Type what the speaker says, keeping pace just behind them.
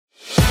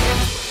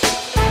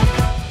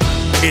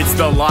It's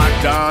the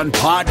Locked On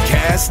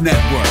Podcast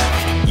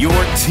Network, your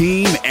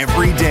team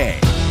every day.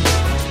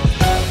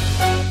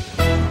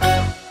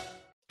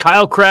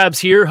 Kyle Krabs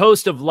here,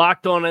 host of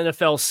Locked On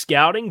NFL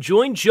Scouting.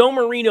 Join Joe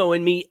Marino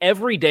and me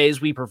every day as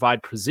we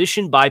provide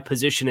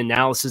position-by-position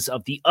analysis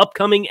of the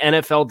upcoming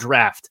NFL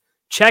Draft.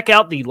 Check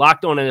out the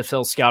Locked On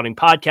NFL Scouting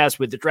podcast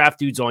with the Draft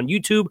Dudes on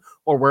YouTube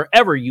or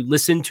wherever you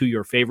listen to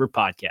your favorite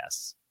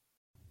podcasts.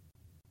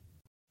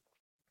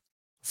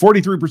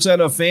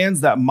 43% of fans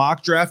that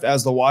mock draft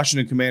as the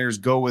Washington Commanders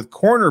go with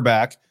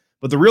cornerback,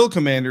 but the real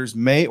Commanders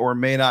may or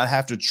may not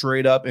have to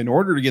trade up in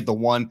order to get the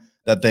one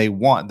that they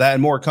want. That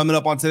and more coming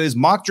up on today's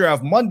Mock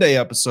Draft Monday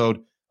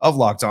episode of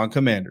Locked On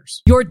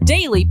Commanders. Your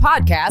daily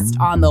podcast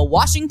on the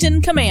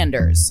Washington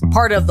Commanders.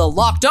 Part of the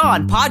Locked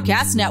On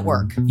Podcast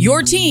Network.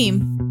 Your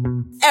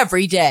team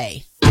every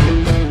day.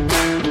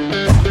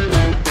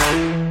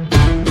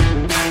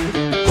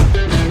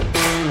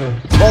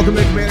 Welcome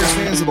to Commanders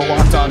fans of the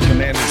Locked On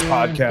Commanders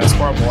podcast,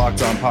 part of the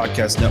Locked On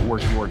Podcast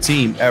Network, your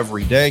team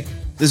every day.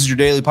 This is your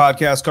daily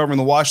podcast covering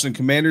the Washington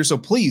Commanders, so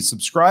please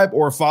subscribe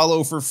or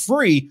follow for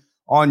free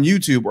on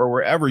YouTube or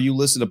wherever you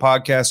listen to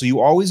podcasts so you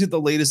always get the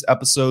latest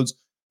episodes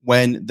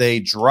when they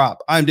drop.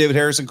 I'm David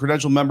Harrison,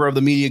 credentialed member of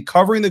the media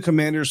covering the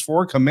Commanders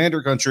for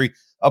Commander Country,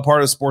 a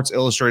part of Sports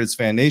Illustrated's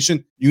Fan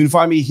Nation. You can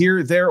find me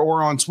here, there,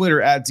 or on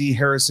Twitter at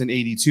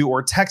dharrison82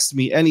 or text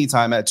me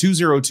anytime at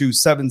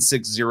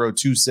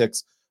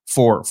 202-760-2644.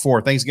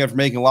 Thanks again for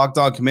making Locked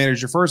On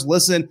Commanders your first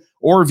listen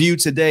or view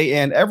today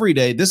and every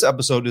day. This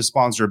episode is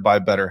sponsored by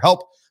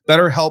BetterHelp.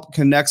 BetterHelp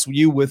connects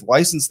you with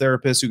licensed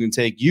therapists who can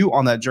take you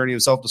on that journey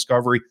of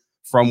self-discovery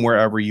from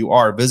wherever you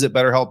are. Visit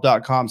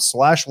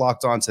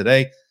BetterHelp.com/LockedOn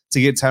today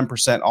to get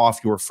 10%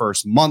 off your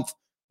first month.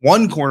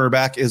 One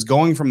cornerback is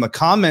going from the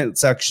comment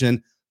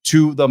section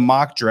to the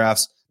mock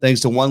drafts thanks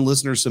to one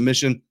listener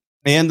submission.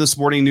 And the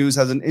Sporting News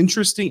has an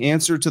interesting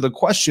answer to the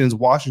questions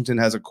Washington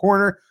has a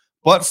corner.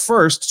 But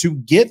first, to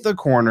get the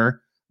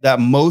corner that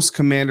most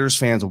Commanders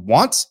fans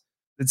want,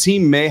 the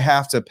team may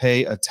have to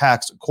pay a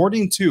tax.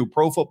 According to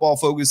Pro Football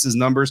Focus's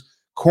numbers,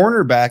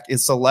 cornerback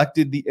is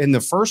selected in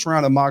the first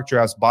round of mock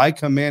drafts by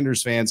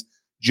Commanders fans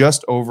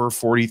just over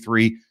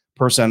 43%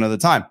 of the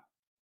time.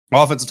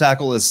 Offensive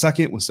tackle is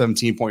second with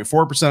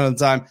 17.4% of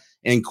the time,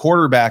 and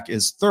quarterback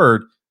is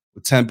third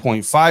with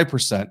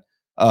 10.5%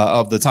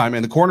 of the time.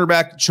 And the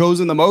cornerback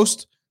chosen the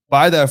most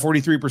by that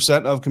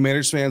 43% of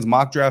Commanders fans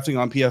mock drafting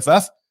on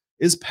PFF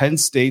is Penn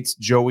State's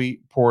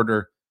Joey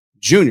Porter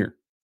Jr.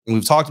 And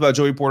we've talked about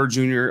Joey Porter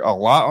Jr. a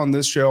lot on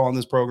this show, on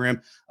this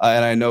program,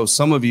 and I know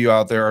some of you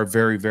out there are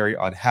very, very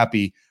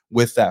unhappy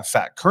with that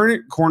fact.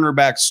 Current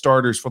cornerback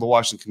starters for the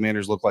Washington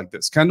Commanders look like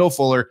this: Kendall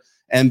Fuller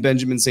and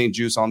Benjamin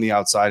St-Juste on the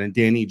outside, and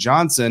Danny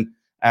Johnson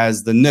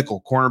as the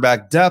nickel.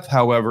 Cornerback depth,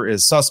 however,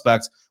 is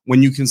suspect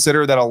when you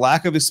consider that a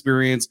lack of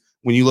experience,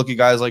 when you look at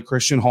guys like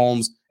Christian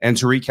Holmes and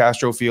Tariq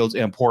Castro-Fields,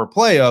 and poor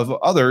play of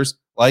others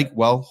like,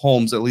 well,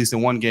 Holmes, at least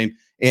in one game,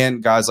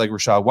 and guys like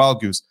Rashad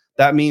Wildgoose.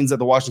 That means that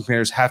the Washington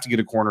Commanders have to get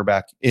a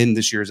cornerback in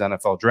this year's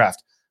NFL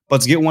draft.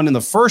 But to get one in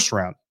the first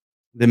round,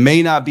 that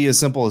may not be as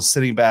simple as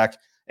sitting back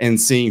and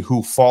seeing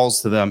who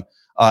falls to them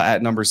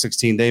at number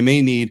 16. They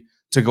may need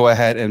to go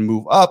ahead and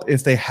move up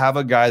if they have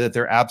a guy that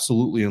they're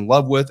absolutely in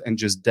love with and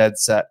just dead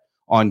set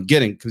on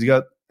getting.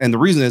 And the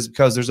reason is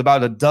because there's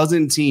about a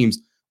dozen teams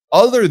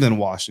other than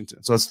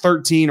Washington, so it's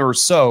 13 or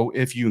so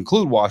if you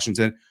include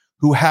Washington,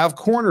 who have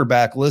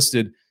cornerback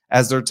listed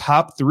as their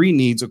top three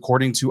needs,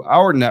 according to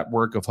our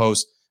network of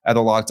hosts at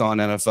the Locked On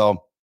NFL,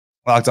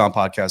 Locked On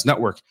Podcast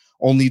Network.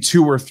 Only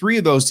two or three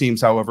of those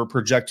teams, however,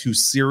 project to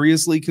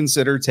seriously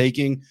consider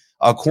taking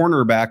a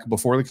cornerback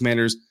before the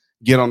Commanders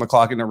get on the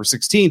clock at number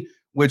 16,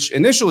 which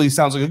initially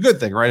sounds like a good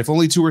thing, right? If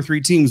only two or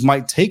three teams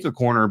might take a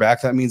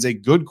cornerback, that means a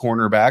good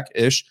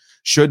cornerback-ish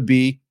should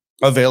be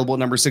available at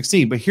number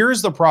 16. But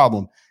here's the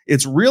problem.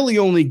 It's really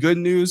only good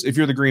news if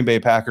you're the Green Bay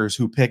Packers,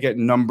 who pick at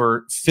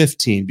number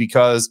 15,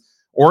 because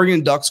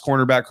Oregon Ducks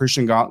cornerback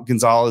Christian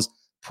Gonzalez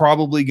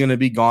probably going to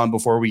be gone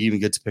before we even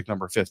get to pick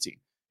number 15.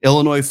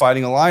 Illinois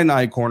Fighting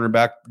Illini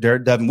cornerback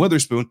Devon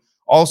Witherspoon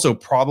also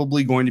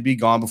probably going to be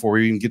gone before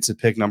we even get to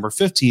pick number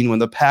 15 when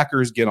the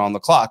Packers get on the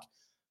clock.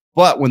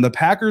 But when the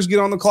Packers get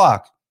on the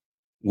clock,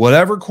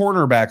 whatever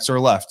cornerbacks are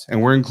left,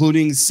 and we're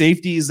including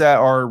safeties that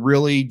are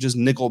really just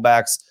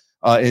nickelbacks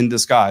in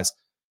disguise,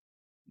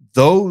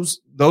 those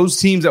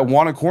teams that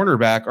want a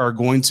cornerback are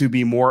going to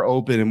be more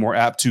open and more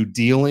apt to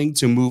dealing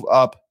to move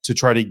up to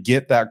try to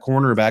get that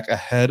cornerback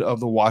ahead of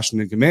the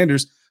Washington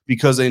Commanders,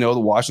 because they know the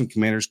Washington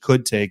Commanders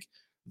could take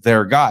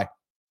their guy.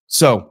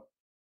 So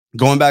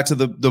going back to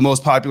the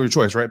most popular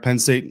choice, right? Penn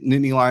State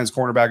Nittany Lions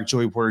cornerback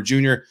Joey Porter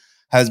Jr.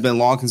 has been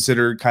long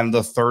considered kind of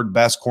the third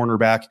best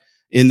cornerback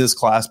in this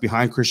class,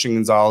 behind Christian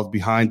Gonzalez,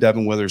 behind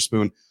Devon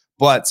Witherspoon.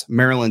 But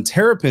Maryland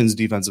Terrapins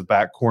defensive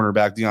back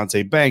cornerback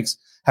Deonte Banks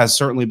has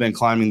certainly been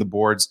climbing the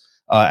boards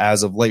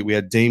as of late. We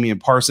had Damian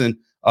Parson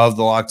of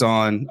the Locked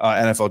On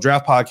NFL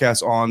Draft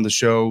podcast on the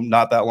show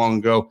not that long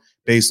ago,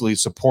 basically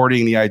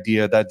supporting the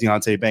idea that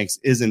Deonte Banks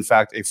is in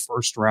fact a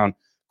first-round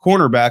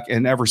cornerback.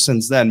 And ever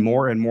since then,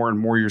 more and more and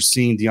more, you're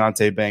seeing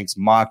Deonte Banks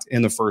mocked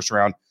in the first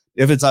round.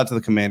 If it's not to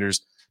the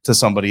Commanders, to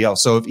somebody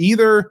else. So if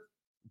either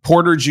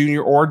Porter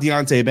Jr. or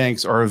Deonte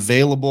Banks are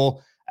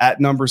available at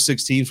number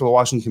 16 for the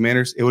Washington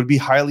Commanders, it would be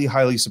highly,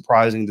 highly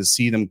surprising to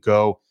see them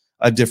go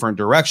a different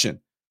direction,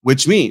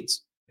 which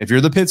means if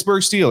you're the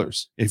Pittsburgh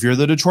Steelers, if you're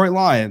the Detroit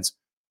Lions,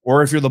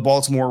 or if you're the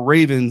Baltimore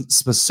Ravens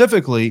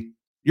specifically,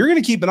 you're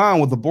going to keep an eye on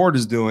what the board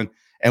is doing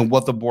and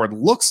what the board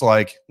looks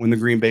like when the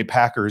Green Bay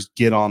Packers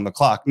get on the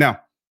clock. Now,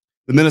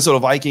 the Minnesota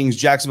Vikings,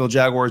 Jacksonville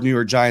Jaguars, New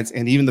York Giants,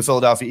 and even the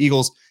Philadelphia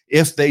Eagles,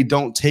 if they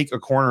don't take a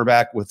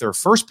cornerback with their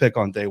first pick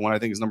on day one, I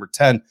think is number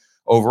 10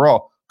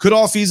 overall, could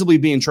all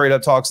feasibly be in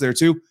trade-up talks there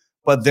too.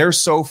 But they're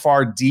so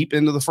far deep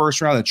into the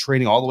first round that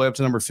trading all the way up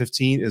to number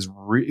 15 is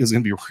going to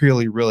be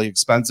really, really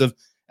expensive.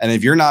 And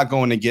if you're not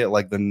going to get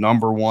like the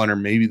number 1 or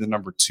maybe the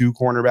number 2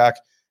 cornerback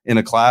in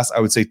a class,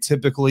 I would say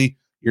typically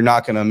you're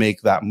not going to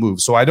make that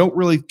move. So I don't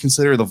really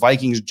consider the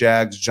Vikings,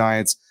 Jags,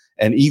 Giants,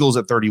 and Eagles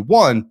at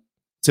 31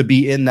 to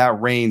be in that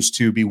range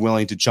to be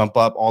willing to jump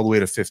up all the way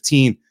to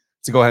 15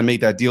 to go ahead and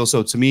make that deal.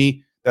 So to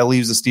me, that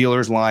leaves the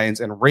Steelers, Lions,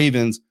 and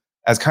Ravens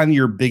as kind of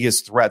your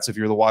biggest threats if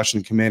you're the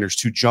Washington Commanders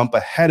to jump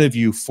ahead of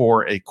you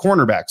for a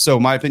cornerback. So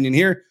my opinion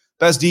here,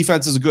 best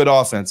defense is a good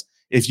offense.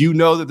 If you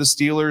know that the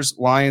Steelers,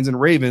 Lions, and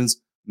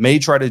Ravens may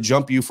try to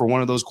jump you for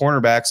one of those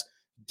cornerbacks,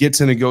 get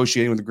to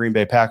negotiating with the Green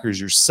Bay Packers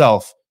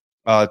yourself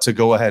to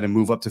go ahead and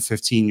move up to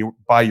 15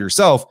 by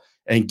yourself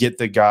and get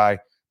the guy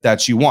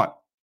that you want.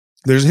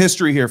 There's a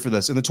history here for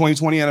this. In the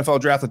 2020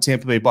 NFL Draft, the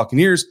Tampa Bay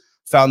Buccaneers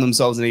found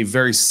themselves in a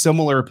very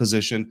similar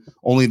position,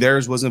 only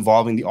theirs was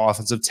involving the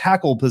offensive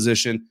tackle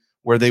position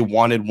where they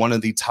wanted one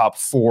of the top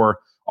 4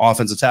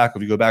 offensive tackle.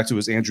 If you go back to it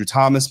was Andrew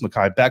Thomas,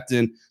 Mekhi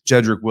Becton,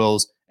 Jedrick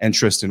Wills, and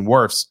Tristan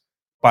Wirfs.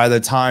 By the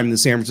time the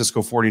San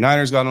Francisco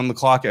 49ers got on the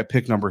clock at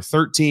pick number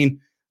 13,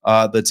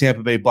 the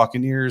Tampa Bay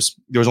Buccaneers,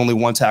 there was only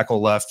one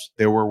tackle left.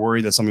 They were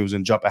worried that somebody was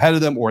going to jump ahead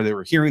of them, or they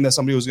were hearing that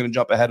somebody was going to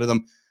jump ahead of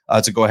them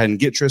to go ahead and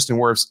get Tristan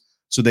Wirfs.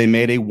 So they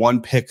made a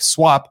 1-pick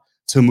swap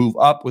to move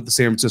up with the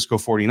San Francisco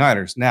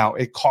 49ers. Now,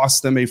 it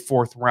cost them a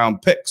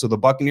 4th-round pick. So the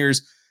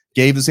Buccaneers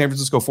gave the San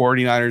Francisco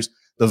 49ers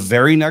the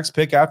very next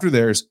pick after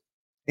theirs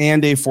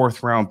and a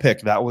 4th-round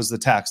pick. That was the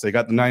tax. They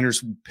got the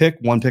Niners pick,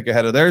 1 pick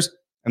ahead of theirs,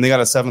 and they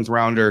got a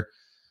 7th-rounder.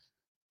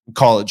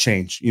 Call it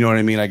change. You know what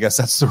I mean? I guess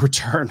that's the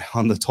return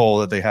on the toll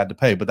that they had to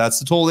pay. But that's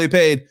the toll they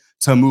paid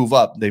to move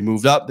up. They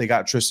moved up. They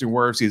got Tristan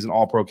Wirfs. He's an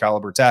all-pro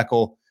caliber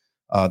tackle.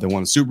 They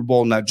won a Super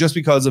Bowl, not just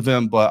because of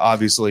him, but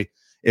obviously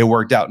it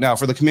worked out. Now,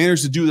 for the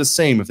Commanders to do the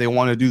same, if they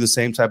want to do the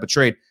same type of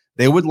trade,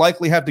 they would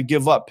likely have to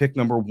give up pick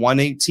number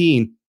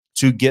 118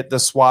 to get the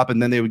swap,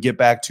 and then they would get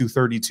back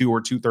 232 or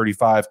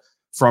 235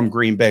 from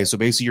Green Bay. So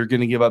basically, you're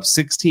going to give up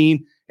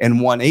 16 and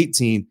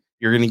 118.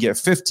 You're going to get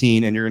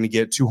 15, and you're going to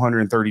get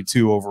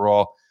 232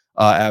 overall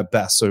at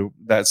best. So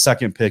that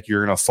second pick,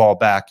 you're going to fall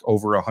back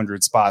over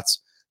 100 spots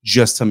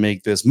just to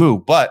make this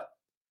move. But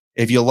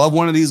if you love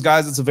one of these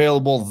guys that's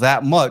available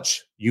that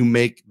much, you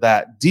make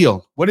that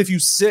deal. What if you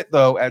sit,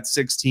 though, at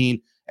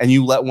 16 and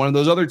you let one of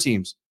those other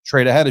teams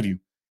trade ahead of you?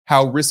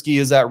 How risky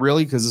is that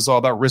really? Because it's all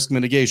about risk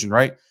mitigation,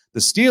 right? The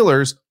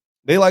Steelers,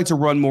 they like to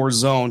run more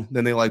zone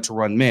than they like to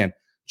run man.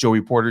 Joey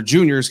Porter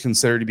Jr. is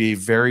considered to be a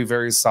very,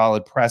 very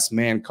solid press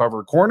man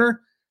cover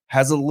corner,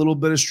 has a little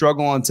bit of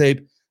struggle on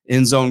tape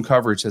in zone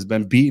coverage, has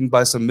been beaten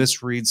by some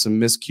misreads,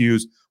 some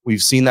miscues.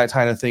 We've seen that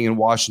kind of thing in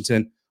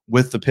Washington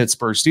with the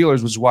Pittsburgh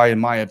Steelers, which is why, in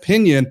my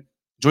opinion,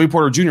 Joey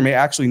Porter Jr. may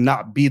actually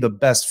not be the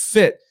best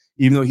fit,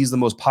 even though he's the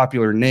most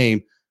popular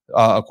name,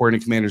 according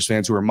to Commanders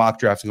fans who are mock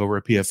drafting over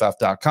at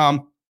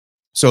PFF.com.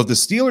 So if the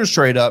Steelers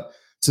trade up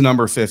to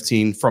number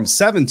 15 from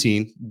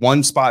 17,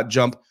 1 spot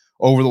jump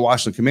over the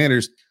Washington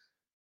Commanders,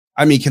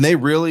 I mean, can they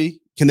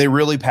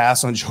really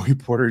pass on Joey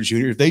Porter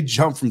Jr.? If they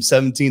jump from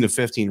 17 to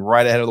 15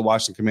 right ahead of the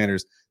Washington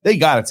Commanders, they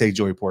got to take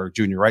Joey Porter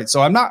Jr., right?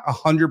 So I'm not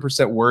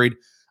 100% worried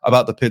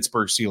about the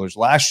Pittsburgh Steelers.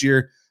 Last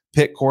year,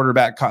 Pitt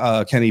quarterback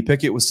Kenny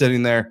Pickett was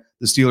sitting there.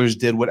 The Steelers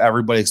did what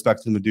everybody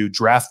expected them to do,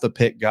 draft the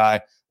Pitt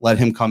guy, let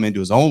him come into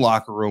his own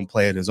locker room,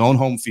 play at his own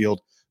home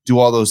field, do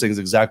all those things,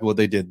 exactly what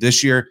they did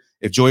this year.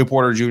 If Joey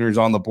Porter Jr. is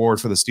on the board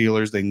for the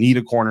Steelers, they need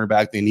a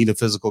cornerback. They need a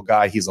physical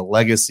guy. He's a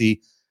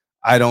legacy.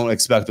 I don't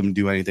expect them to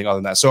do anything other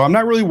than that. So I'm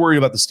not really worried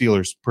about the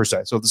Steelers per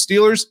se. So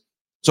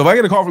if I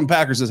get a call from the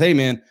Packers that says, hey,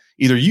 man,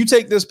 either you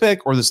take this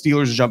pick or the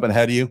Steelers are jumping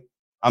ahead of you,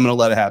 I'm going to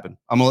let it happen.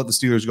 I'm going to let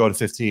the Steelers go to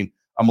 15.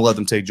 I'm going to let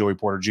them take Joey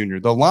Porter Jr.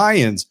 The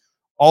Lions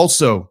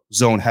also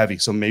zone heavy.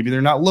 So maybe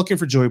they're not looking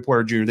for Joey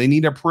Porter Jr. They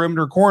need a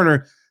perimeter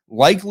corner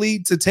likely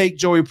to take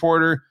Joey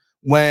Porter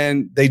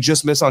when they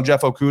just miss on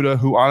Jeff Okudah,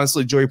 who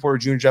honestly, Joey Porter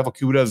Jr., Jeff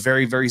Okudah,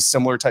 very, very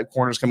similar type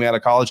corners coming out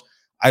of college.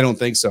 I don't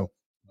think so.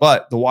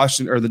 But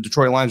the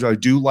Detroit Lions I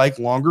do like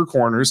longer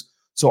corners.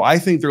 So I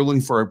think they're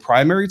looking for a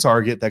primary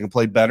target that can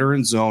play better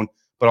in zone,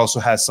 but also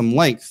has some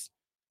length.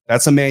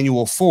 That's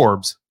Emmanuel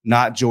Forbes,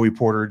 not Joey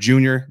Porter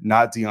Jr.,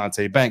 not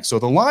Deonte Banks. So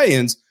the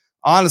Lions,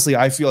 honestly,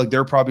 I feel like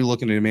they're probably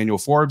looking at Emmanuel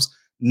Forbes,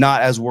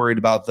 not as worried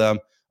about them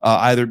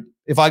either.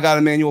 if I got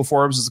Emmanuel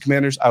Forbes as the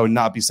Commanders, I would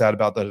not be sad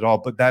about that at all,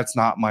 but that's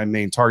not my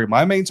main target.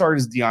 My main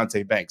target is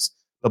Deonte Banks.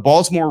 The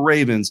Baltimore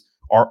Ravens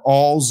are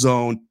all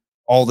zone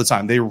all the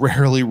time. They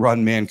rarely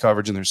run man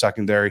coverage in their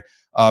secondary.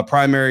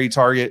 Primary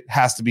target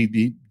has to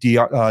be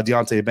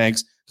Deonte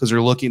Banks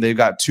because they've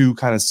got two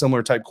kind of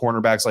similar type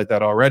cornerbacks like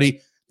that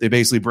already. They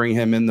basically bring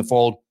him in the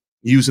fold,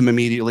 use him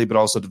immediately, but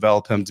also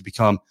develop him to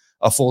become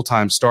a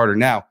full-time starter.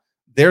 Now,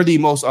 they're the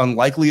most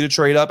unlikely to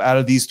trade up out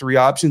of these three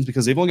options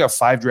because they've only got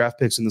 5 draft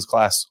picks in this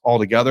class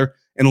altogether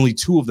and only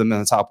 2 of them in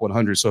the top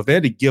 100. So if they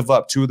had to give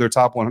up 2 of their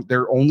top 100,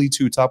 their only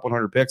 2 top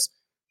 100 picks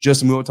just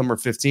to move up to number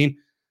 15,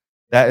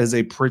 that is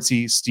a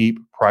pretty steep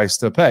price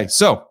to pay.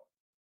 So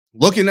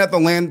looking at the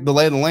lay of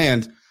the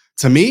land,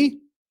 to me,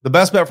 the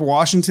best bet for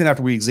Washington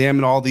after we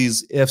examine all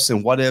these ifs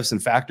and what ifs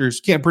and factors,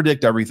 can't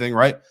predict everything,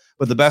 right?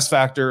 But the best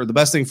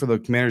thing for the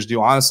Commanders to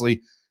do,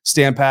 honestly,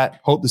 stand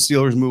pat, hope the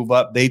Steelers move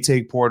up, they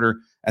take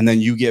Porter, and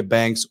then you get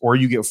Banks or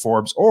you get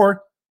Forbes,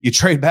 or you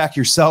trade back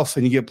yourself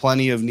and you get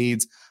plenty of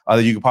needs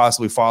that you could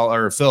possibly follow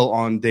or fill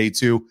on day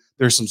 2.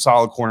 There's some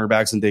solid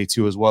cornerbacks in day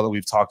 2 as well that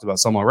we've talked about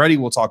some already.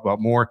 We'll talk about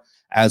more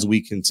as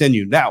we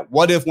continue. Now,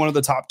 what if one of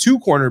the top 2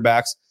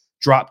 cornerbacks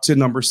dropped to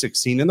number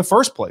 16 in the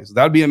first place?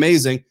 That would be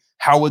amazing.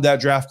 How would that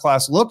draft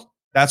class look?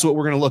 That's what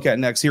we're going to look at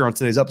next here on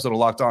today's episode of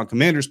Locked On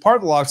Commanders, part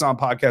of the Locked On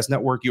Podcast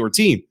Network, your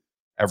team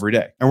every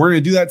day. And we're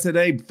going to do that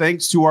today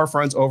thanks to our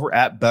friends over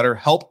at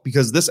BetterHelp,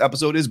 because this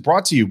episode is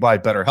brought to you by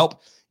BetterHelp.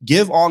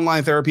 Give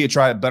online therapy a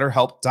try at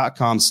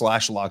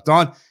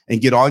betterhelp.com/lockedon and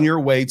get on your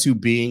way to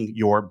being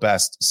your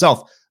best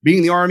self. Being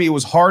in the Army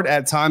was hard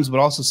at times, but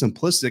also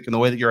simplistic in the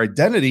way that your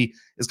identity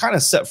is kind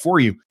of set for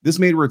you. This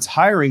made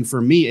retiring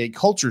for me a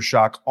culture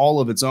shock all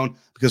of its own,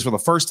 because for the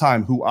first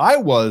time, who I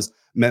was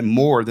meant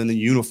more than the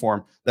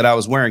uniform that I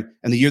was wearing.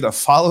 And the year that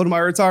followed my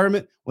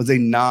retirement was a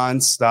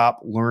nonstop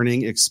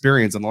learning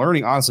experience. And the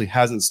learning honestly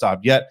hasn't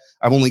stopped yet.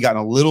 I've only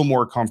gotten a little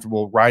more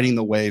comfortable riding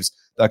the waves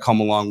that come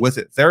along with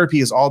it. Therapy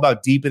is all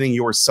about deepening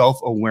your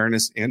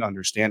self-awareness and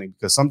understanding,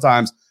 because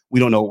sometimes we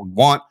don't know what we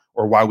want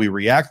or why we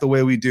react the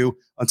way we do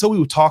until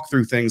we talk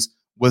through things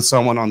with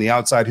someone on the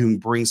outside who can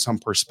bring some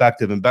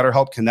perspective. And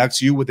BetterHelp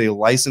connects you with a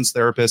licensed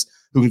therapist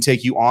who can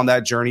take you on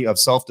that journey of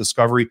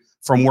self-discovery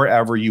from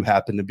wherever you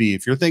happen to be.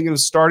 If you're thinking of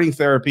starting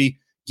therapy,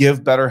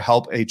 give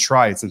BetterHelp a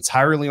try. It's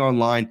entirely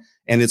online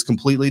and it's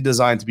completely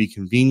designed to be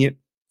convenient,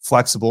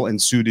 flexible,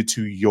 and suited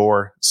to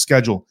your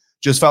schedule.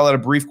 Just fill out a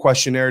brief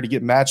questionnaire to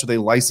get matched with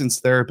a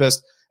licensed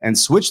therapist and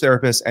switch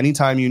therapists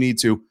anytime you need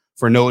to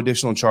for no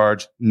additional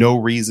charge, no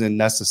reason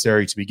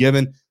necessary to be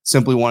given.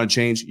 Simply want to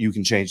change, you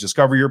can change.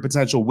 Discover your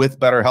potential with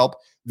BetterHelp.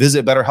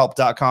 Visit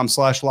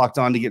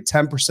betterhelp.com/lockedon to get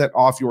 10%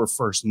 off your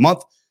first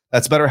month.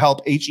 That's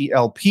BetterHelp,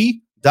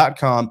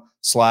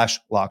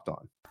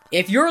 HELP.com/lockedon.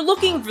 If you're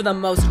looking for the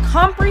most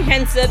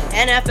comprehensive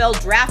NFL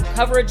draft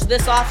coverage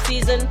this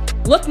offseason,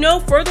 look no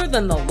further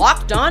than the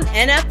Locked On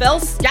NFL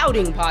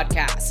Scouting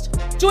Podcast.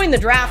 Join the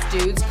draft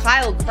dudes,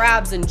 Kyle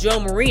Krabs and Joe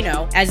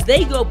Marino, as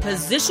they go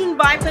position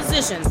by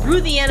position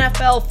through the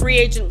NFL free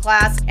agent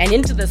class and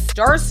into the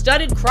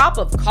star-studded crop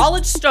of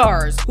college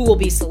stars who will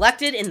be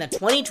selected in the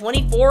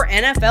 2024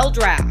 NFL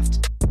Draft.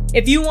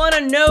 If you want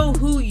to know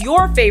who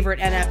your favorite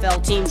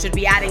NFL team should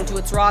be adding to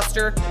its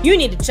roster, you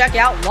need to check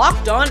out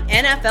Locked On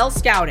NFL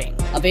Scouting,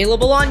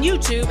 available on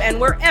YouTube and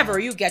wherever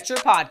you get your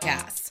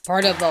podcasts.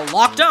 Part of the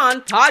Locked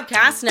On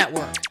Podcast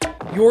Network,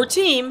 your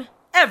team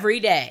every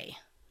day.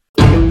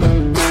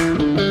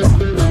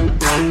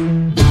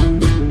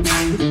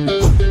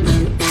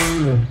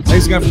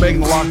 Thanks again for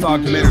making the Locked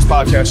On Commanders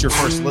podcast your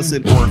first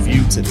listen or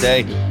view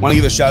today. I want to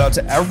give a shout out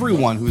to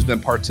everyone who's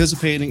been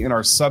participating in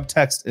our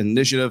Subtext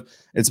initiative.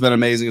 It's been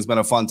amazing. It's been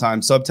a fun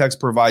time. Subtext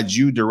provides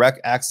you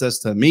direct access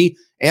to me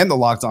and the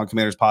Locked On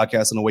Commanders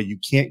podcast in a way you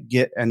can't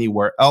get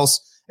anywhere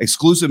else.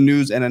 Exclusive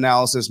news and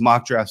analysis,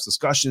 mock drafts,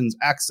 discussions,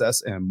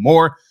 access, and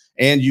more.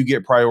 And you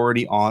get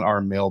priority on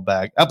our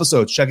mailbag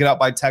episodes. Check it out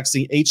by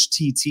texting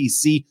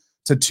HTTC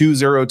to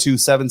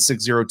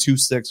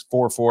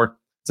 202-760-2644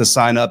 to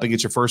sign up and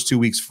get your first 2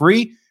 weeks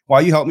free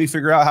while you help me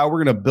figure out how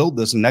we're going to build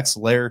this next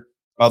layer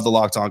of the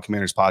Locked On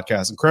Commanders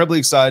podcast. Incredibly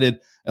excited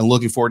and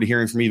looking forward to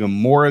hearing from even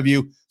more of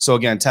you. So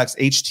again, text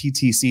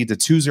HTTC to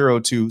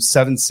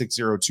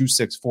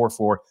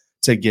 202-760-2644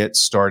 to get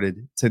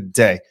started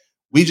today.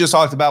 We just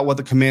talked about what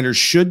the Commanders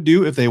should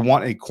do if they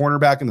want a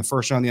cornerback in the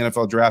first round of the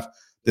NFL draft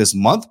this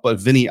month. But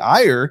Vinny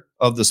Iyer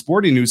of the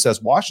Sporting News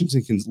says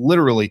Washington can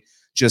literally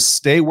just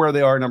stay where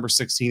they are, number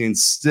 16, and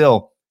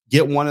still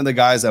get one of the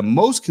guys that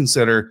most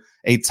consider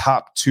a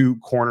top 2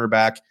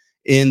 cornerback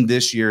in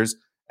this year's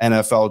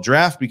NFL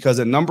draft, because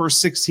at number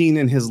 16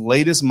 in his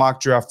latest mock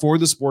draft for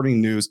the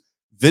Sporting News,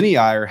 Vinny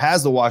Iyer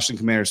has the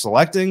Washington Commanders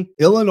selecting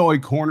Illinois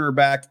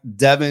cornerback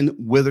Devon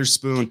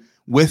Witherspoon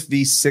with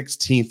the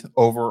 16th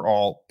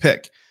overall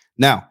pick.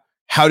 Now,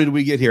 how did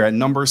we get here? At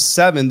number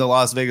 7, the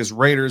Las Vegas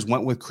Raiders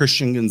went with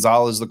Christian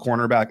Gonzalez, the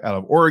cornerback out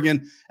of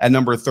Oregon. At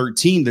number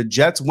 13, the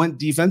Jets went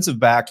defensive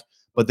back,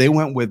 but they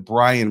went with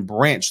Brian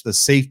Branch, the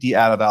safety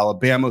out of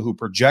Alabama, who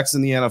projects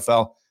in the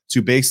NFL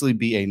to basically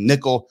be a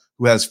nickel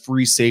who has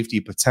free safety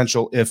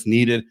potential if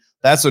needed.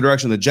 That's the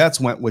direction the Jets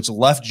went, which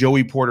left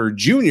Joey Porter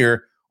Jr.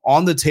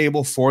 on the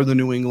table for the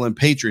New England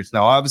Patriots.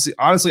 Now,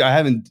 honestly, I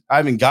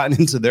haven't gotten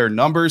into their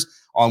numbers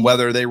on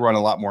whether they run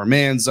a lot more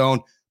man zone,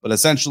 but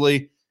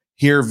essentially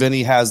here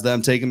Vinny has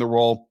them taking the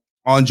role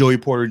on Joey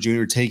Porter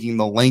Jr., taking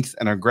the length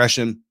and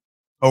aggression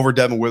over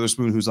Devon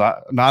Witherspoon, who's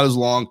not as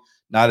long,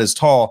 not as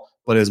tall,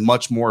 but is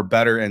much more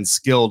better and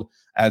skilled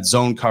at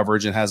zone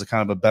coverage and has a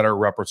kind of a better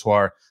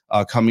repertoire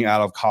coming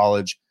out of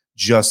college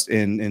just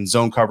in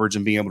zone coverage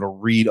and being able to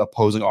read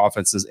opposing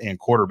offenses and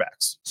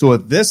quarterbacks. So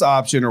with this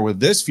option or with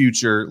this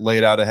future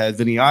laid out ahead,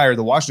 Vinny Iyer,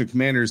 the Washington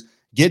Commanders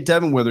get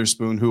Devon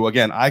Witherspoon, who,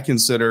 again, I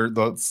consider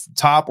the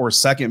top or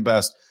second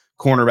best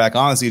cornerback.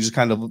 Honestly, it just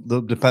kind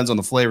of depends on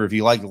the flavor. If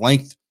you like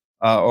length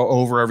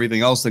over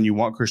everything else, then you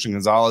want Christian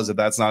Gonzalez. If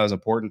that's not as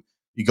important,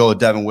 you go with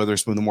Devon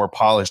Witherspoon, the more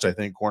polished, I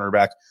think,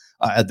 cornerback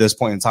at this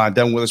point in time.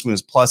 Devon Witherspoon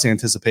is plus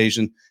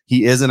anticipation.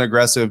 He is an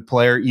aggressive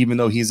player, even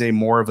though he's a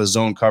more of a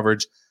zone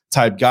coverage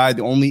type guy.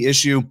 The only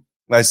issue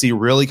that I see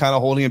really kind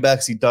of holding him back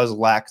is he does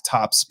lack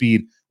top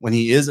speed when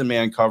he is in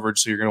man coverage.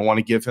 So you're going to want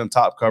to give him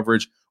top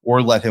coverage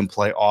or let him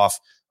play off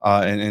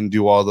and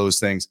do all those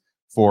things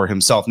for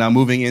himself. Now,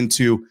 moving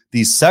into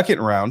the second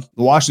round,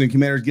 the Washington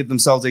Commanders get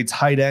themselves a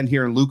tight end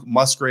here in Luke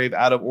Musgrave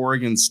out of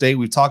Oregon State.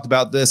 We've talked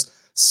about this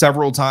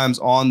several times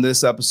on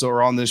this episode,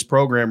 or on this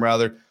program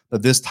rather,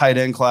 that this tight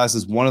end class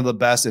is one of the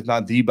best, if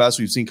not the best,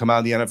 we've seen come out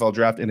of the NFL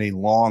draft in a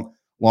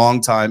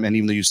long time. And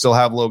even though you still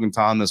have Logan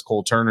Thomas,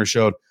 Cole Turner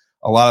showed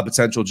a lot of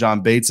potential.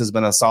 John Bates has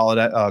been a solid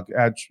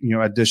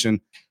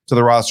addition to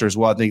the roster as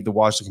well. I think the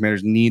Washington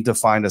Commanders need to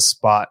find a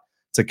spot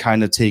to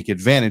kind of take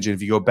advantage. And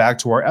if you go back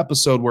to our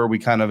episode where we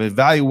kind of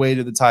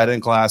evaluated the tight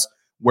end class,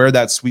 where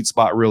that sweet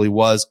spot really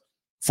was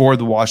for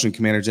the Washington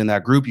Commanders in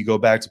that group, you go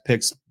back to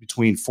picks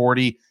between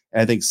 40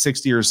 and I think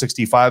 60 or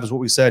 65 is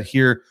what we said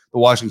here. The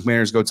Washington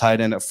Commanders go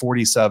tight end at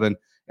 47,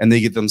 and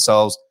they get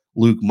themselves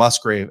Luke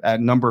Musgrave.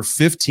 At number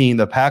 15,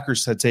 the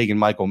Packers had taken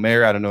Michael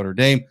Mayer out of Notre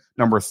Dame.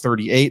 Number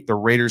 38, the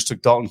Raiders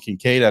took Dalton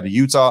Kincaid out of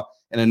Utah.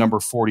 And at number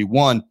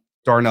 41,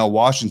 Darnell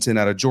Washington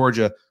out of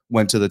Georgia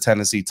went to the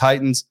Tennessee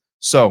Titans.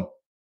 So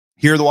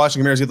here the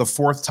Washington Commanders get the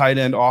fourth tight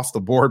end off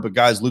the board. But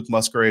guys, Luke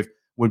Musgrave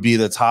would be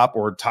the top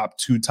or top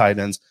two tight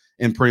ends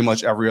in pretty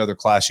much every other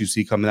class you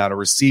see coming out. A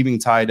receiving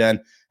tight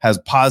end, has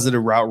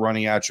positive route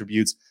running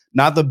attributes,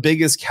 not the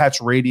biggest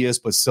catch radius,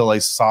 but still a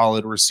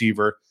solid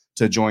receiver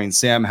to join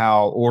Sam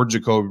Howell or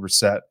Jacoby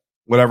Brissett.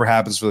 Whatever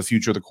happens for the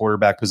future of the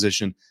quarterback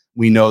position,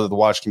 we know that the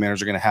Washington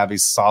Commanders are going to have a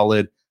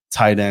solid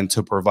tight end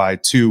to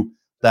provide to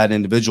that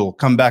individual.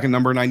 Come back at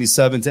number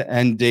 97 to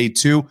end day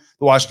two.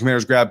 The Washington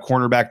Commanders grab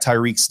cornerback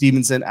Tyreek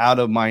Stevenson out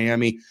of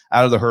Miami,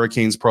 out of the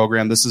Hurricanes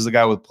program. This is a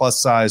guy with plus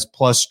size,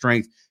 plus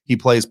strength. He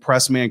plays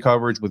press man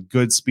coverage with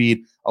good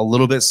speed, a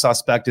little bit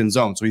suspect in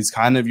zone. So he's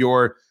kind of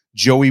your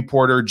Joey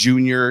Porter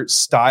Jr.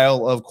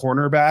 style of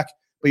cornerback,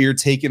 but you're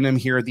taking him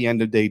here at the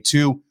end of day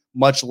two,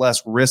 much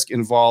less risk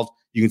involved.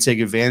 You can take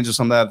advantage of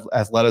some of that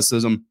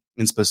athleticism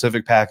in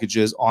specific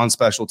packages on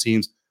special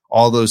teams,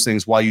 all those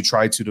things while you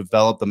try to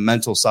develop the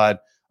mental side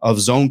of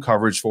zone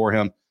coverage for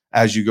him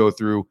as you go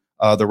through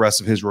the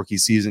rest of his rookie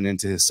season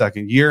into his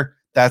second year.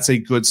 That's a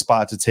good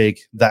spot to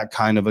take that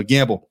kind of a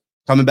gamble.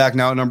 Coming back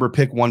now at number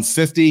pick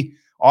 150,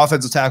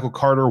 offensive tackle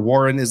Carter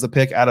Warren is the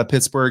pick out of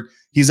Pittsburgh.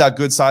 He's got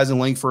good size and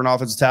length for an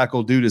offensive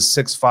tackle. Dude is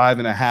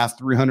 6'5.5",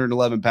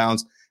 311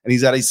 pounds, and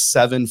he's at a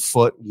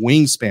 7-foot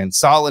wingspan.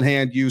 Solid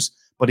hand use,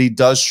 but he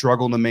does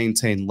struggle to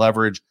maintain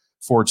leverage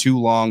for too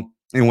long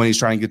and when he's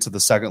trying to get to the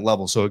second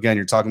level. So again,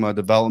 you're talking about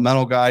a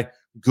developmental guy,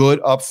 good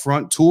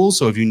upfront tools.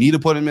 So if you need to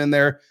put him in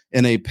there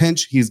in a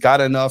pinch, he's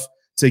got enough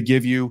to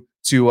give you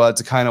to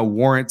kind of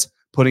warrant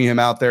putting him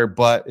out there.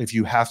 But if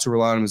you have to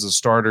rely on him as a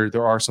starter,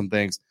 there are some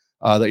things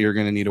that you're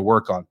going to need to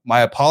work on.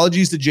 My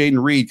apologies to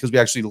Jaden Reed because we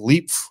actually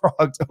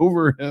leapfrogged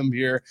over him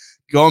here.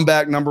 Going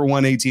back number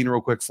 118 real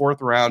quick, fourth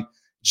round,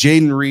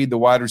 Jaden Reed, the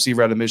wide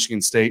receiver out of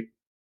Michigan State.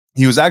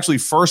 He was actually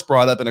first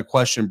brought up in a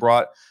question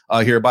brought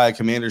here by a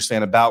Commanders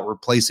fan about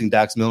replacing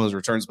Dax Milne as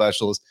return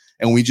specialist,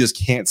 and we just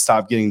can't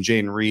stop getting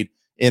Jaden Reed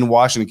in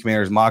Washington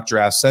Commanders mock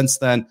draft. Since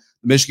then,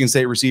 the Michigan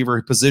State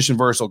receiver, position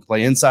versatile, can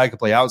play inside, can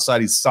play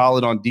outside. He's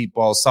solid on deep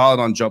balls, solid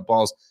on jump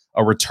balls,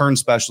 a return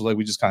specialist like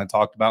we just kind of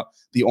talked about.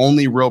 The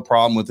only real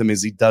problem with him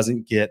is he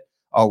doesn't get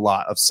a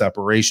lot of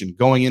separation.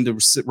 Going into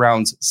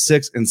rounds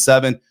 6 and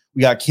 7,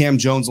 we got Cam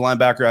Jones,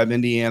 linebacker out of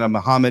Indiana,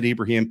 Muhammad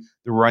Ibrahim,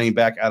 the running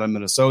back out of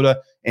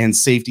Minnesota, and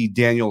safety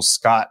Daniel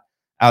Scott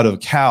out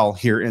of Cal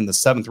here in the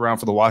 7th round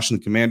for the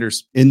Washington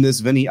Commanders. In this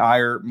Vinny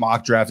Iyer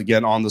mock draft,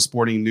 again on the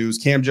Sporting News,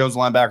 Cam Jones,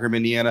 linebacker of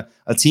Indiana,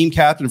 a team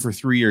captain for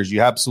 3 years.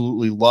 You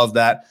absolutely love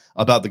that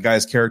about the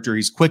guy's character.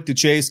 He's quick to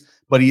chase,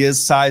 but he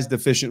is size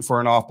deficient for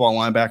an off-ball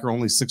linebacker,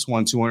 only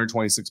 6'1",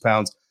 226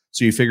 pounds.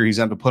 So you figure he's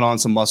going to have to put on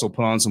some muscle,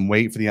 put on some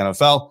weight for the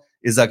NFL.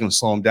 Is that going to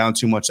slow him down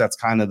too much? That's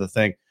kind of the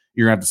thing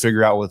you're going to have to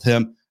figure out with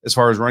him. As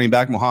far as running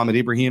back, Muhammad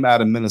Ibrahim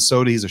out of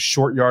Minnesota, he's a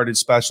short yardage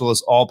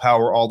specialist, all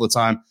power all the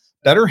time.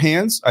 Better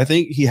hands, I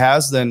think he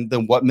has than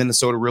what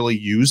Minnesota really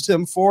used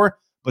him for,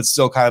 but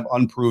still kind of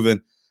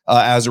unproven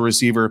as a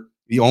receiver.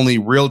 The only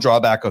real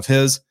drawback of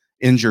his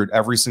injured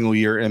every single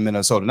year in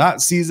Minnesota.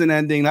 Not season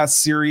ending, not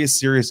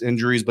serious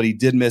injuries, but he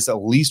did miss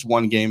at least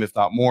one game, if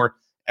not more,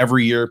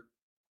 every year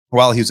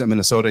while he was at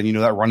Minnesota. And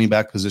that running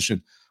back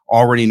position,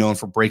 already known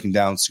for breaking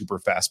down super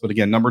fast. But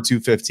again, number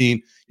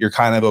 215, you're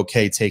kind of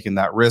okay taking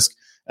that risk.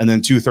 And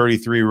then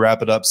 233,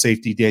 wrap it up,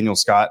 safety Daniel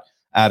Scott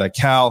out of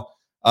Cal.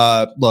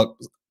 Look,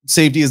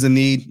 safety is a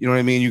need. You know what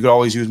I mean? You could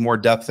always use more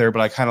depth there,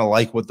 but I kind of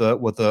like what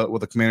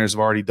the Commanders have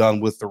already done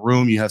with the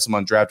room. You have some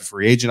undrafted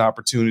free agent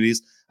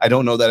opportunities. I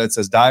don't know that it's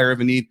as dire of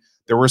a need.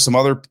 There were some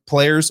other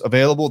players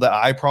available that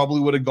I probably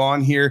would have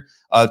gone here.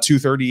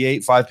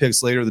 238, 5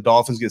 picks later, the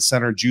Dolphins get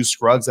center Juice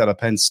Scruggs out of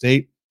Penn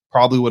State.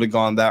 Probably would have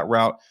gone that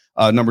route.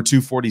 Number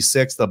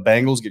 246, the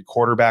Bengals get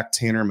quarterback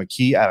Tanner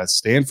McKee out of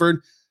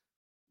Stanford.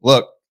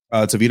 Look,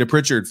 Tavita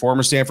Pritchard,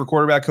 former Stanford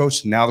quarterback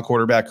coach, now the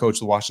quarterback coach of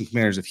the Washington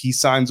Commanders. If he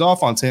signs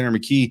off on Tanner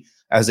McKee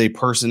as a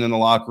person in the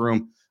locker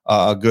room,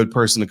 a good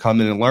person to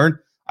come in and learn,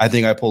 I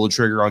think I pull the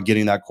trigger on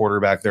getting that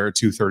quarterback there at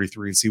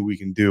 233 and see what we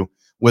can do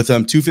with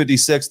them.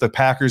 256, the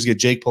Packers get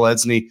Jake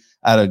Podlesny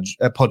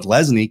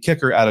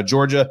kicker out of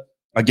Georgia.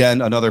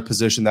 Again, another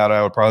position that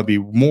I would probably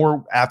be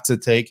more apt to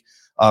take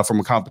from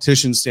a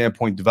competition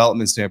standpoint,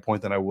 development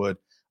standpoint, than I would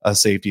a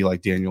safety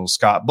like Daniel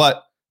Scott.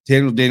 But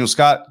Daniel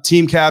Scott,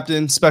 team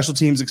captain, special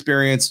teams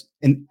experience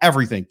in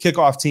everything.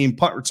 Kickoff team,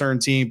 punt return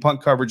team,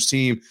 punt coverage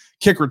team,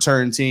 kick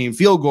return team,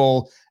 field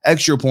goal,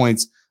 extra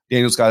points.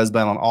 Daniel Scott has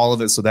been on all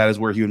of it, so that is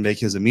where he would make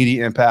his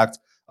immediate impact.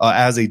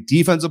 As a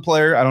defensive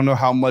player, I don't know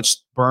how much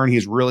burn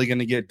he's really going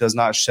to get. Does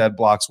not shed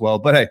blocks well.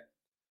 But hey,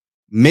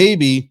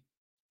 maybe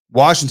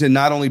Washington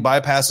not only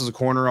bypasses a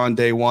corner on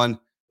day one,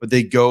 but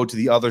they go to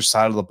the other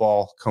side of the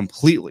ball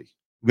completely.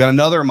 We've got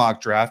another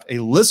mock draft, a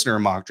listener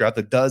mock draft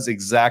that does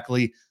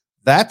exactly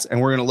that, and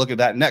we're going to look at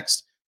that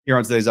next here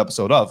on today's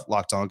episode of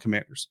Locked On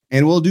Commanders.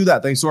 And we'll do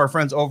that thanks to our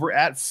friends over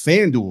at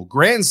FanDuel.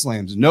 Grand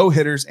slams,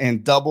 no-hitters,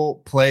 and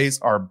double plays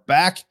are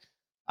back.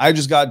 I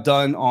just got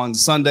done on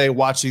Sunday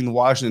watching the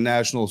Washington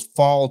Nationals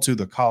fall to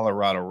the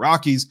Colorado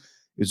Rockies.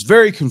 It's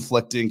very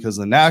conflicting because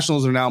the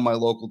Nationals are now my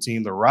local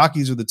team. The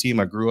Rockies are the team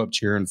I grew up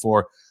cheering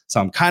for. So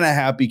I'm kind of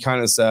happy,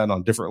 kind of sad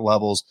on different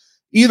levels.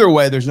 Either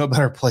way, there's no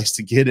better place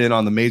to get in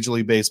on the Major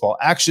League Baseball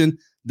action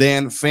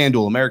than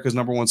FanDuel, America's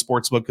 #1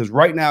 sportsbook. Because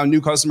right now,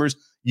 new customers,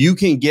 you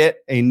can get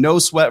a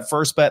no-sweat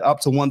first bet up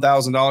to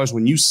 $1,000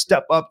 when you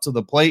step up to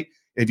the plate.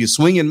 If you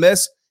swing and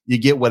miss, you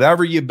get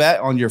whatever you bet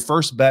on your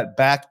first bet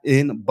back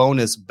in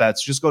bonus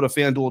bets. Just go to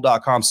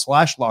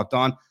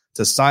FanDuel.com/lockedon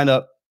to sign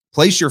up,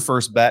 place your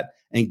first bet,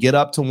 and get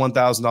up to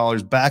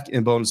 $1,000 back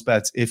in bonus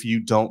bets if you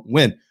don't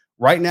win.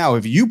 Right now,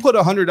 if you put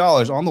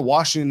 $100 on the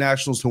Washington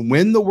Nationals to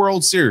win the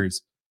World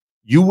Series,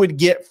 you would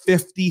get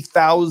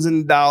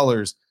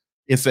 $50,000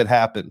 if it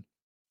happened.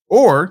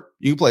 Or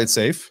you can play it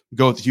safe,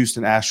 go with the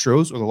Houston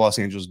Astros or the Los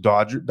Angeles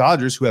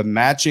Dodgers, who have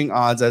matching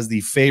odds as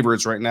the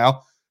favorites right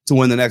now to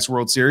win the next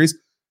World Series.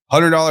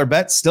 $100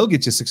 bet still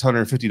gets you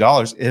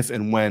 $650 if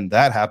and when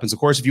that happens. Of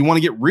course, if you want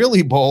to get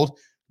really bold,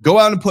 go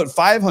out and put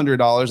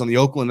 $500 on the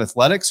Oakland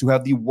Athletics, who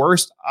have the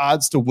worst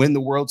odds to win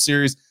the World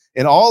Series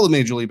in all of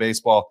Major League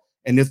Baseball.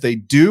 And if they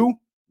do,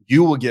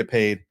 you will get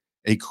paid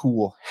a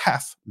cool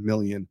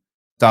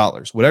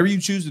 $500,000. Whatever you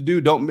choose to do,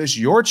 don't miss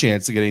your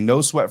chance to get a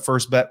no-sweat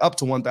first bet up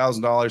to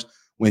 $1,000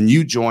 when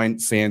you join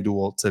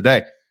FanDuel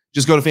today.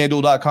 Just go to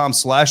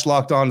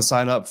FanDuel.com/lockedon to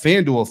sign up.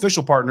 FanDuel,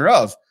 official partner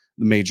of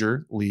the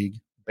Major League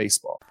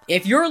Baseball.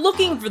 If you're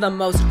looking for the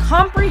most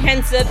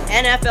comprehensive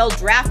NFL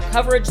draft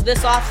coverage this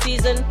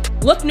offseason,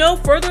 look no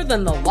further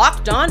than the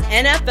Locked On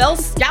NFL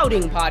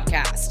Scouting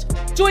Podcast.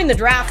 Join the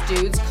draft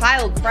dudes,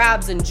 Kyle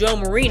Krabs and Joe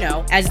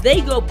Marino, as they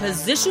go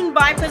position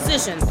by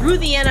position through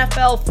the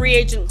NFL free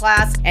agent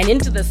class and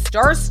into the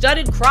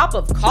star-studded crop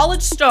of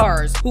college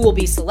stars who will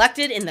be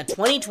selected in the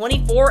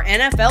 2024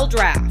 NFL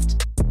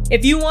Draft.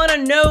 If you want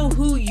to know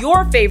who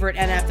your favorite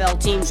NFL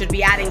team should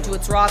be adding to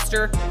its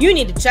roster, you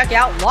need to check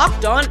out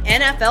Locked On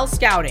NFL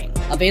Scouting,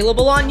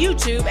 available on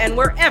YouTube and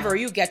wherever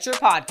you get your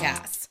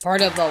podcasts.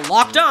 Part of the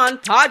Locked On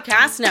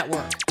Podcast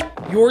Network,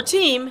 your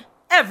team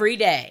every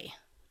day.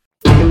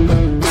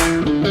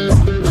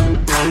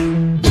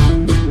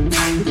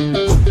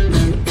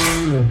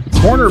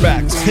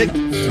 Cornerbacks pick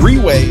 3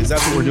 ways.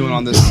 That's what we're doing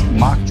on this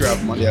mock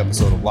draft Monday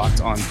episode of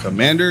Locked On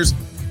Commanders.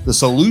 The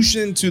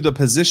solution to the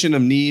position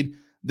of need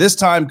this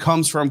time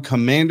comes from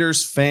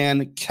Commanders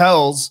fan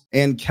Kells,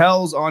 and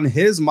Kells on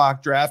his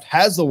mock draft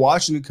has the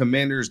Washington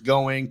Commanders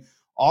going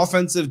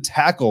offensive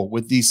tackle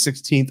with the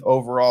 16th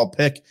overall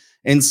pick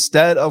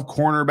instead of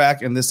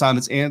cornerback, and this time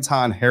it's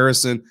Anton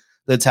Harrison,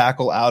 the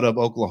tackle out of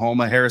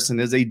Oklahoma.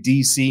 Harrison is a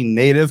DC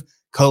native,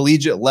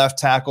 collegiate left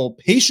tackle,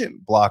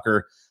 patient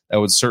blocker that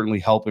would certainly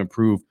help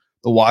improve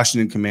the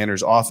Washington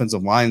Commanders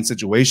offensive line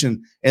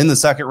situation. In the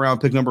second round,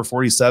 pick number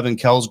 47,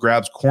 Kells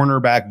grabs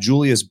cornerback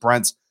Julius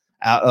Brents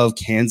out of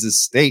Kansas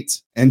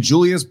State. And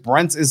Julius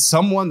Brents is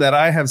someone that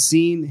I have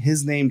seen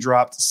his name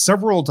dropped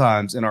several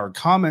times in our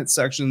comment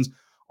sections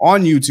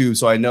on YouTube.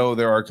 So I know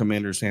there are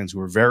Commanders fans who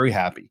are very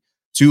happy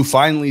to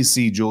finally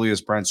see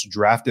Julius Brents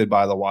drafted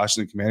by the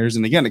Washington Commanders.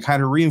 And again, it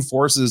kind of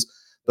reinforces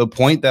the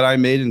point that I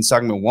made in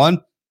segment 1.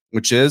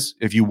 which is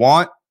if you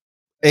want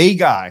a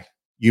guy,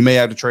 you may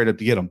have to trade up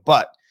to get him.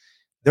 But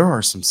there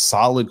are some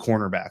solid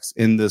cornerbacks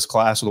in this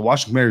class. So the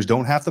Washington Commanders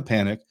don't have to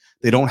panic.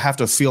 They don't have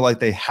to feel like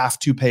they have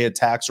to pay a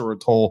tax or a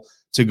toll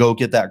to go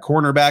get that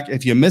cornerback.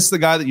 If you miss the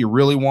guy that you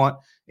really want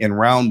in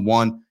round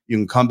 1, you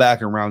can come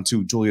back in round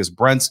 2. Julius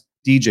Brents,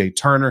 DJ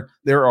Turner.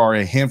 There are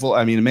a handful.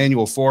 I mean,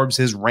 Emmanuel Forbes,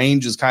 his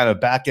range is kind of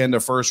back end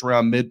of first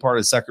round, mid part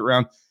of second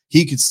round.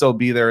 He could still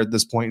be there at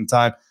this point in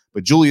time.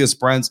 But Julius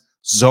Brents,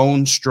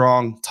 zone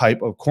strong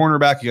type of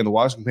cornerback. Again, the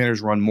Washington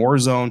Commanders run more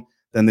zone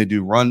than they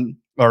do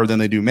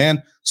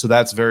man. So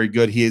that's very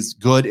good. He is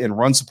good in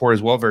run support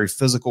as well. Very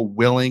physical,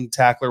 willing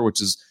tackler,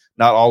 which is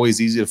not always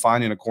easy to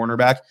find in a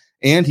cornerback.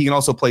 And he can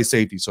also play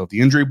safety. So if the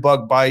injury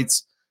bug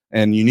bites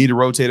and you need to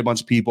rotate a bunch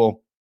of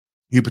people,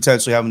 you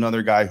potentially have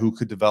another guy who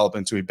could develop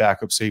into a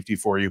backup safety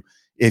for you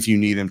if you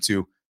need him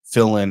to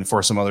fill in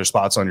for some other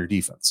spots on your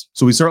defense.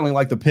 So we certainly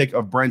like the pick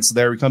of Brents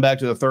there. We come back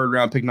to the third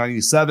round, pick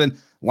 97.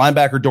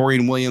 Linebacker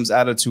Dorian Williams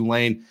out of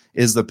Tulane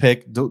is the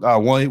pick.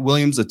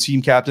 Williams, a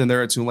team captain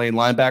there at Tulane,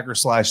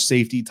 linebacker /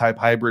 safety type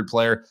hybrid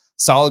player,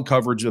 solid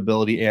coverage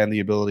ability and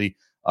the ability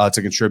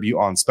to contribute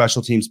on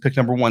special teams. Pick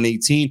number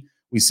 118,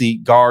 we see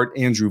guard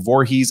Andrew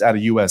Voorhees out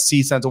of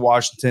USC sent to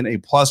Washington, a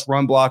plus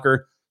run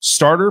blocker,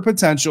 starter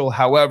potential.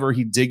 However,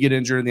 he did get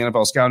injured in the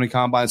NFL scouting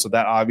combine, so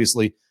that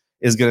obviously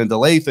is going to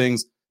delay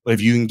things. But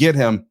if you can get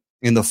him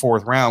in the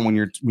fourth round, when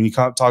you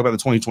talk about the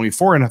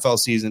 2024 NFL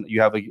season,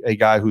 you have a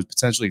guy who's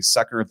potentially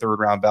second or third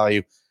round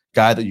value,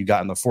 guy that you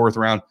got in the fourth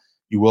round.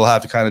 You will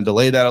have to kind of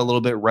delay that a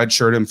little bit,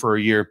 redshirt him for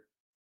a year,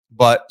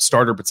 but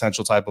starter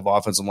potential type of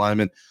offensive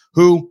lineman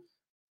who,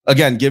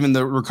 again, given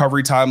the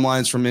recovery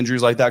timelines from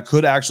injuries like that,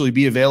 could actually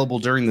be available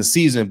during the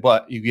season,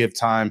 but you give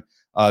time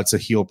to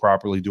heal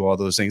properly, do all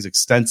those things.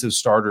 Extensive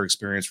starter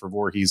experience for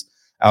Voorhees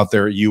out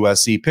there at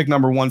USC. Pick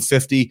number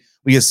 150,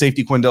 we get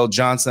safety Quindell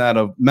Johnson out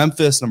of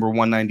Memphis. Number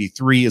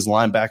 193 is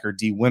linebacker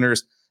D.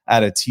 Winters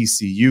out of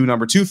TCU.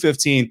 Number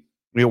 215,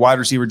 we get wide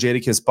receiver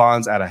Jadakiss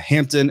Bonds out of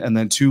Hampton. And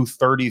then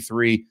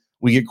 233,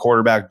 we get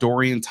quarterback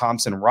Dorian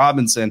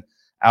Thompson-Robinson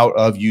out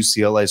of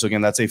UCLA. So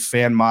again, that's a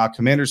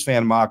Commanders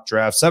fan mock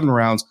draft, 7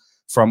 rounds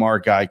from our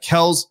guy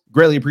Kells.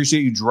 Greatly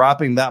appreciate you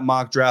dropping that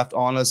mock draft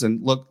on us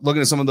and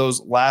looking at some of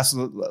those last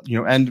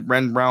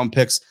end round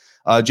picks.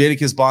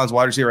 Jadakiss Bonds,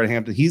 wide receiver at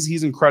Hampton.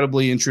 He's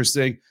incredibly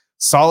interesting.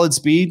 Solid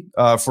speed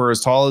for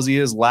as tall as he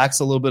is. Lacks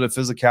a little bit of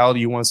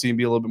physicality. You want to see him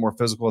be a little bit more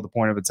physical at the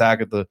point of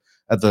attack, at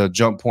the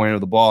jump point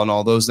of the ball, and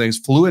all those things.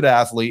 Fluid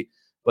athlete,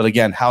 but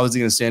again, how is he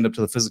going to stand up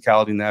to the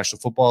physicality in the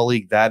National Football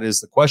League? That is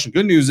the question.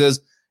 Good news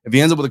is, if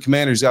he ends up with the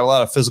Commanders, he's got a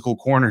lot of physical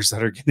corners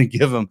that are going to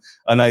give him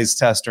a nice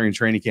test during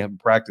training camp and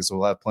practice. So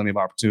we'll have plenty of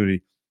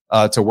opportunity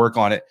to work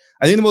on it.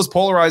 I think the most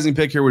polarizing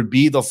pick here would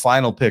be the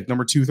final pick,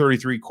 number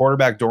 233,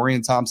 quarterback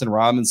Dorian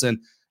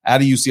Thompson-Robinson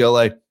out of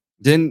UCLA.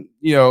 Didn't,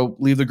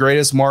 leave the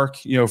greatest mark,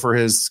 for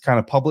his kind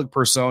of public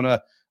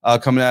persona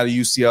coming out of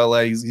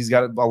UCLA. He's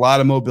got a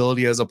lot of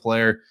mobility as a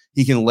player.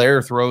 He can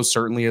layer throws,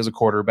 certainly as a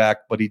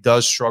quarterback, but he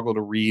does struggle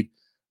to read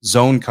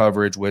zone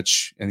coverage,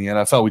 which in the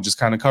NFL, we just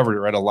kind of covered it,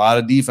 right? A lot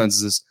of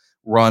defenses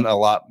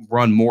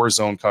run more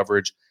zone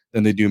coverage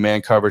than they do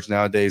man coverage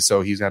nowadays.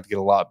 So he's going to have to get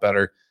a lot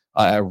better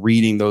at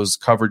reading those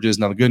coverages.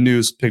 Now, the good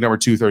news, pick number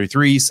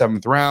 233,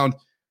 7th round.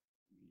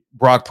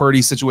 Brock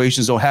Purdy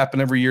situations don't happen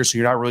every year, so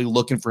you're not really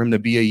looking for him to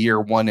be a year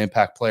one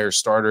impact player,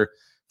 starter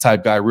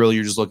type guy. Really,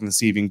 you're just looking to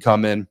see if he can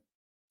come in,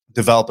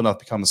 develop enough,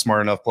 become a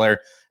smart enough player,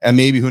 and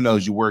maybe, who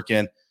knows, you work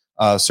in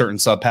certain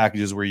sub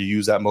packages where you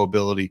use that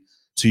mobility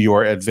to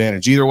your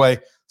advantage. Either way,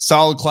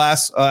 solid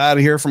class out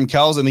of here from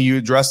Kells, and you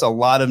addressed a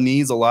lot of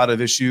needs, a lot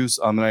of issues,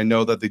 and I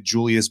know that the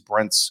Julius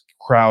Brents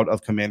crowd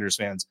of Commanders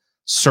fans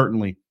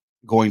certainly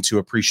going to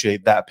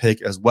appreciate that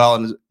pick as well,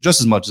 and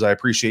just as much as I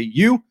appreciate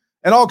you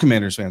and all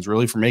Commanders fans,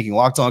 really, for making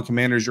Locked On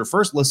Commanders your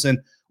first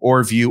listen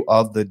or view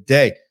of the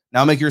day.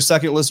 Now make your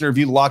second listen or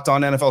view Locked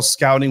On NFL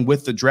Scouting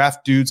with the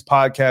Draft Dudes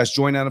podcast.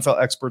 Join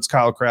NFL experts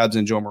Kyle Krabs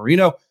and Joe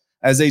Marino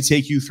as they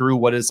take you through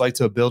what it's like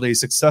to build a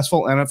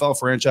successful NFL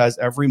franchise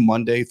every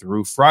Monday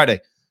through Friday.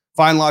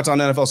 Find Locked On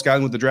NFL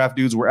Scouting with the Draft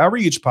Dudes wherever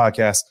you get your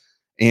podcasts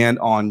and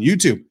on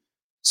YouTube.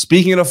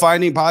 Speaking of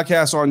finding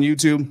podcasts on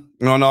YouTube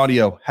and on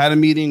audio, had a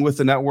meeting with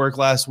the network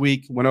last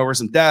week, went over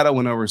some data,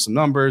 went over some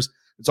numbers.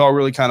 It's all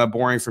really kind of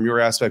boring from your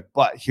aspect,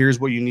 but here's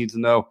what you need to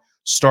know.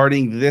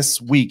 Starting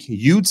this week,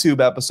 YouTube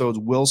episodes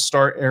will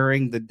start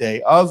airing the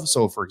day of.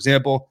 So, for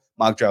example,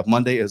 Mock Draft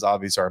Monday is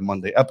obviously our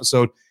Monday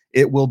episode.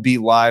 It will be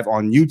live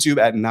on YouTube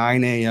at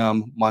 9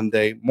 a.m.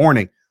 Monday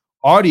morning.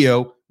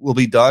 Audio will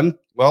be done,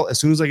 well, as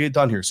soon as I get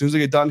done here. As soon as I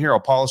get done here, I'll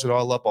polish it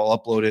all up, I'll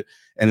upload it,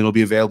 and it'll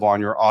be available on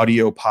your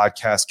audio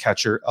podcast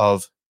catcher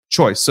of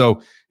choice.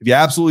 So if you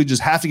absolutely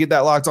just have to get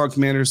that Locked On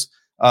Commanders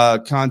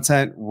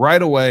content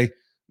right away,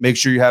 make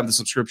sure you have the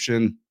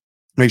subscription.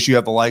 Make sure you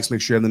have the likes.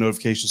 Make sure you have the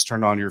notifications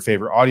turned on your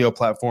favorite audio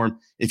platform.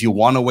 If you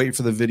want to wait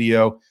for the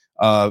video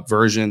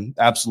version,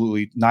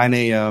 absolutely 9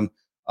 a.m.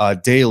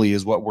 Daily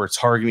is what we're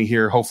targeting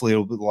here. Hopefully,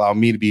 it'll allow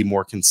me to be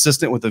more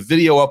consistent with the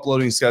video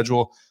uploading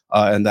schedule,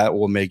 and that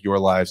will make your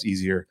lives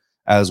easier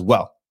as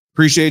well.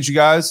 appreciate you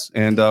guys.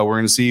 And we're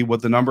going to see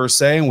what the numbers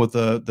say and what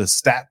the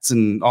stats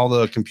and all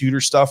the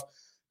computer stuff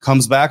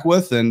comes back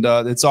with. And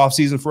it's off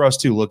season for us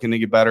too, looking to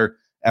get better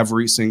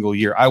every single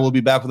year. I will be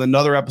back with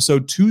another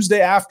episode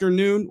Tuesday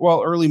afternoon,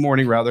 early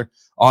morning rather,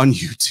 on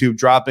YouTube,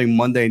 dropping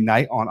Monday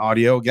night on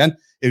audio again,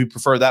 if you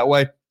prefer that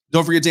way.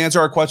 Don't forget to answer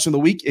our question of the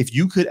week. If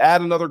you could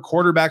add another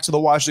quarterback to the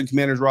Washington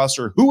Commanders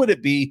roster, who would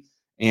it be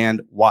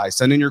and why?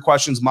 Send in your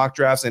questions, mock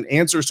drafts, and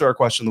answers to our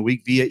question of the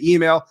week via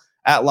email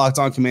at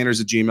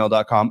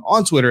lockedoncommanders@gmail.com,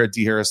 on Twitter at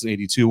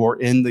dharrison82,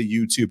 or in the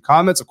YouTube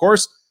comments. Of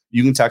course,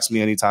 you can text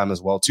me anytime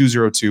as well,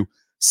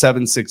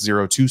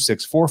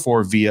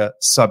 202-760-2644 via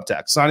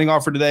subtext. Signing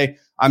off for today,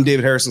 I'm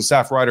David Harrison,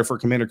 staff writer for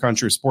Commander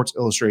Country of Sports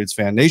Illustrated's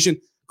Fan Nation,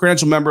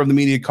 credentialed member of the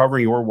media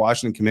covering your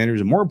Washington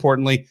Commanders, and more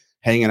importantly,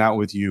 hanging out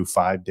with you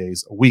 5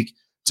 days a week.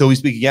 Till we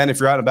speak again, if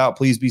you're out and about,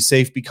 please be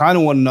safe, be kind to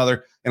one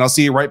another, and I'll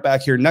see you right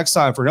back here next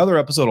time for another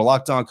episode of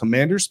Locked On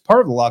Commanders, part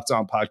of the Locked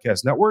On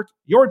Podcast Network,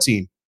 your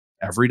team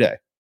every day.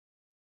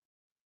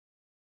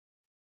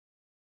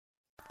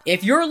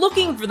 If you're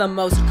looking for the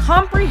most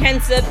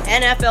comprehensive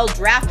NFL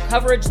draft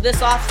coverage this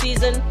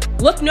offseason,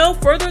 look no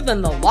further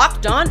than the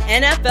Locked On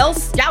NFL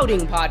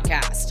Scouting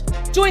Podcast.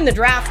 Join the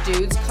draft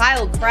dudes,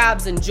 Kyle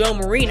Krabs and Joe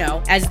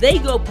Marino, as they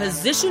go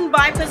position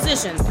by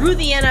position through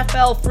the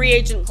NFL free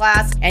agent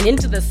class and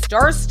into the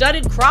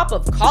star-studded crop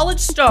of college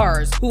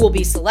stars who will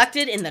be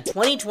selected in the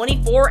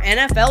 2024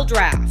 NFL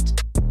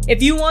Draft.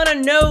 If you want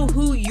to know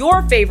who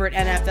your favorite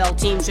NFL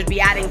team should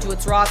be adding to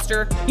its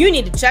roster, you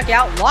need to check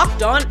out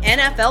Locked On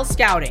NFL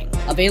Scouting,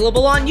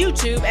 available on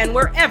YouTube and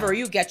wherever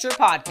you get your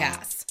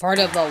podcasts. Part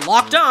of the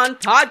Locked On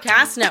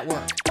Podcast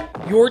Network,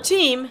 your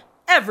team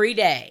every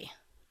day.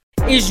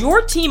 Is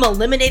your team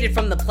eliminated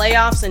from the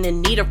playoffs and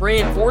in need of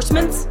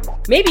reinforcements?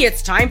 Maybe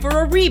it's time for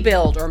a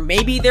rebuild, or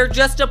maybe they're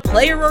just a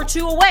player or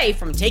two away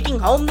from taking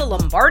home the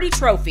Lombardi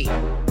Trophy.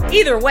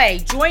 Either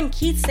way, join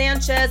Keith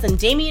Sanchez and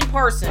Damian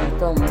Parson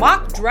for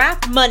Mock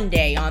Draft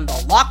Monday on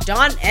the Locked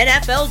On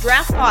NFL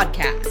Draft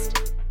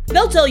Podcast.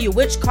 They'll tell you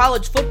which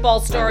college football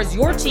stars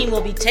your team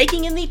will be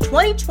taking in the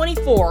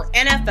 2024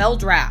 NFL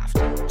Draft.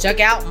 Check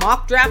out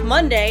Mock Draft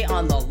Monday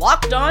on the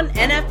Locked On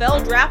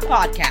NFL Draft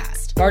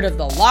Podcast, part of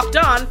the Locked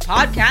On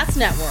Podcast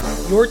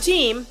Network, your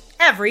team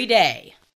every day.